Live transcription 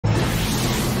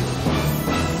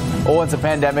Well, once the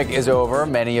pandemic is over,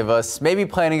 many of us may be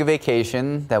planning a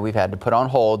vacation that we've had to put on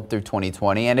hold through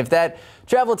 2020. And if that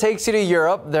travel takes you to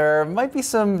Europe, there might be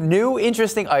some new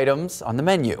interesting items on the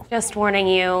menu. Just warning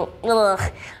you.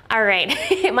 Ugh. All right.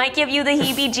 It might give you the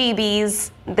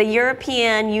heebie-jeebies. The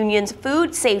European Union's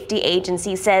Food Safety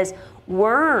Agency says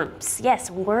worms, yes,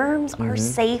 worms are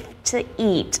safe to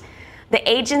eat. The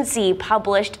agency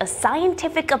published a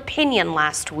scientific opinion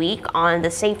last week on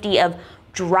the safety of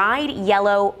dried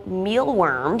yellow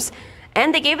mealworms,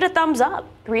 and they gave it a thumbs up.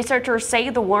 Researchers say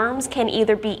the worms can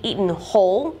either be eaten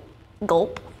whole,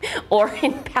 gulp, or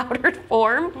in powdered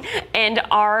form, and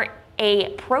are a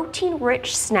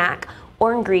protein-rich snack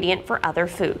or ingredient for other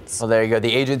foods. Well, there you go.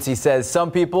 The agency says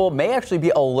some people may actually be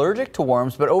allergic to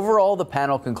worms, but overall the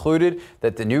panel concluded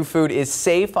that the new food is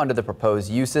safe under the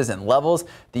proposed uses and levels.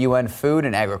 The UN Food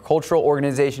and Agricultural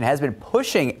Organization has been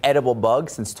pushing edible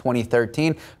bugs since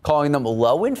 2013, calling them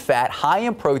low in fat, high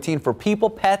in protein for people,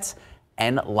 pets,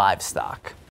 and livestock.